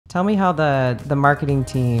Tell me how the marketing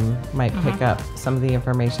team might pick up some of the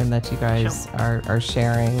information that you guys are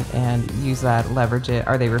sharing and use that, leverage it.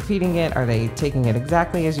 Are they repeating it? Are they taking it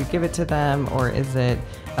exactly as you give it to them? Or is it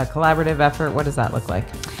a collaborative effort? What does that look like?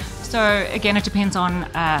 So again, it depends on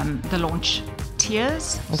the launch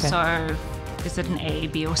tiers. Okay. So is it an A,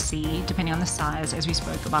 B, or C, depending on the size, as we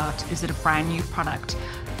spoke about? Is it a brand new product?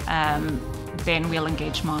 Then we'll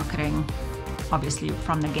engage marketing, obviously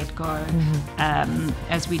from the get-go,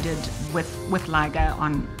 as we did with Liger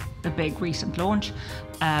on a big recent launch.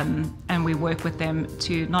 And we work with them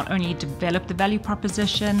to not only develop the value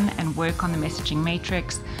proposition and work on the messaging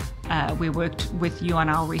matrix. We worked with you on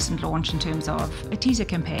our recent launch in terms of a teaser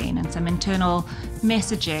campaign and some internal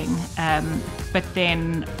messaging. But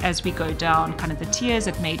then as we go down kind of the tiers,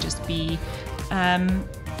 it may just be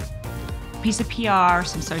piece of PR,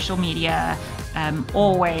 some social media.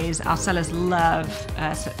 Always, our sellers love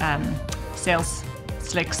sales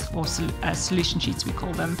slicks or solution sheets, we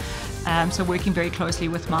call them. So working very closely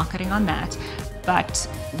with marketing on that. But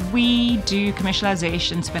we do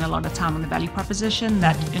commercialization, spend a lot of time on the value proposition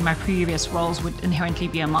that in my previous roles would inherently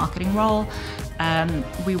be a marketing role.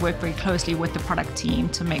 We work very closely with the product team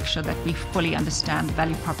to make sure that we fully understand the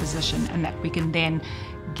value proposition and that we can then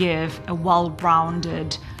give a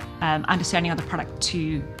well-rounded understanding of the product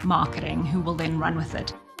to marketing, who will then run with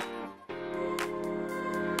it.